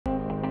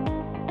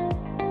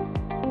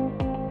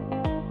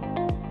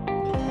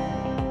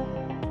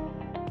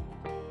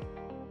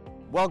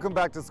Welcome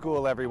back to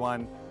school,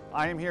 everyone.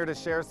 I am here to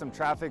share some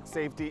traffic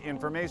safety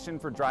information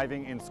for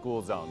driving in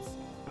school zones.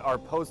 Our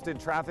posted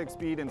traffic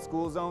speed in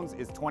school zones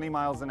is 20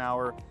 miles an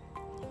hour.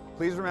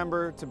 Please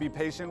remember to be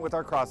patient with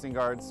our crossing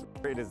guards.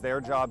 It is their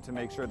job to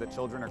make sure that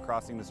children are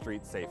crossing the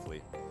street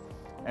safely.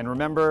 And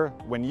remember,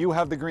 when you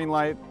have the green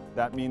light,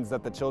 that means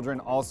that the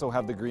children also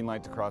have the green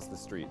light to cross the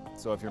street.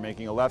 So if you're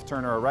making a left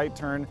turn or a right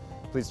turn,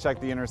 please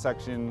check the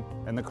intersection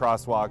and the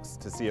crosswalks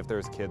to see if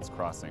there's kids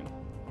crossing.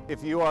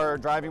 If you are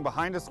driving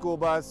behind a school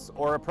bus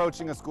or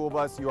approaching a school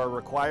bus, you are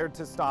required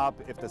to stop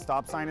if the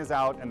stop sign is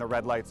out and the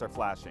red lights are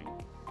flashing.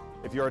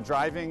 If you are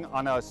driving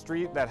on a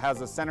street that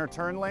has a center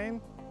turn lane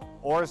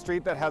or a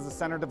street that has a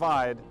center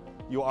divide,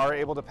 you are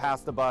able to pass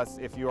the bus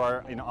if you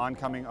are in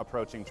oncoming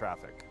approaching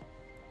traffic.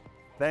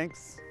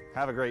 Thanks.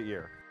 Have a great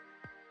year.